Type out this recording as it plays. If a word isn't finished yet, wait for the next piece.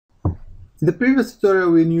In the previous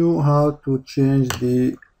tutorial, we knew how to change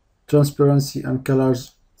the transparency and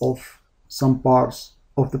colors of some parts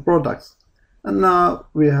of the products. And now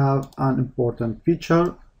we have an important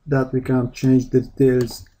feature that we can change the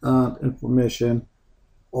details and information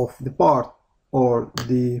of the part or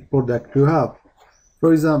the product you have.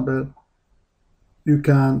 For example, you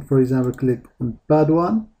can, click on pad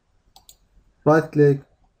 1, right click,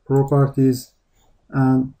 properties,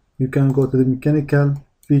 and you can go to the mechanical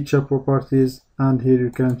feature properties, and here you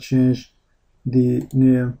can change the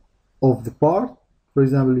name of the part. For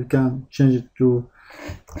example, you can change it to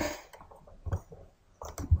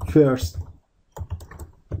first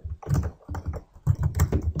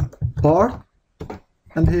part,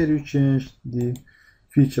 and here you change the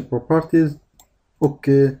feature properties.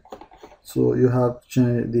 Okay, so you have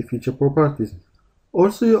changed the feature properties.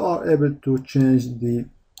 Also, you are able to change the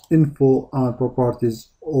info and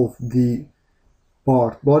properties of the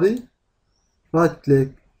part body. Right click,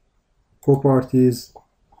 properties,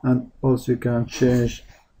 and also you can change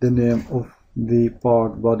the name of the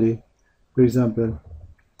part body. For example,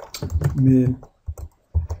 main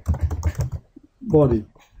body.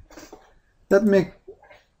 That makes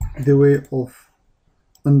the way of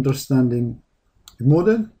understanding the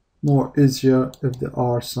model more easier if there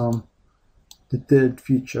are some detailed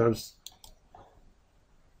features.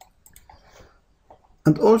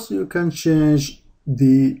 And also you can change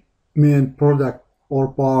the main product or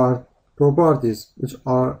part properties, which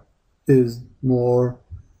is more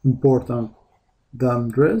important than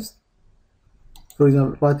the rest. For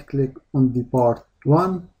example, right click on the part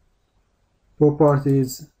 1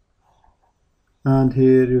 properties, and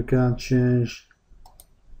here you can change,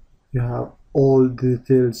 you have all the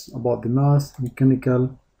details about the mass,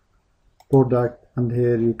 mechanical, product, and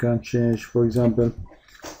here you can change, for example,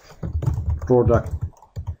 product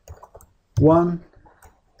 1,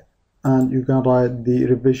 and you can write the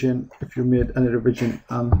revision if you made any revision,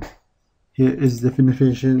 and here is the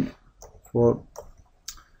definition for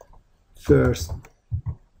first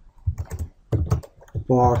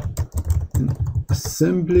part in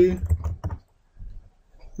assembly,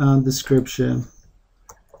 and description.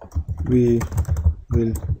 We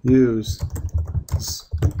will use this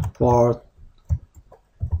part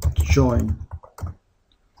join,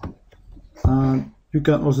 and you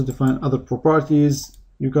can also define other properties.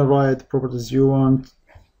 You can write properties you want,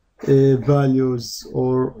 values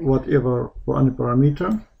or whatever for any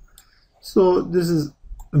parameter. So this is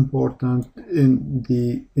important in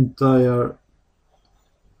the entire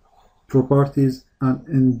properties and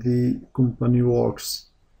in the company works.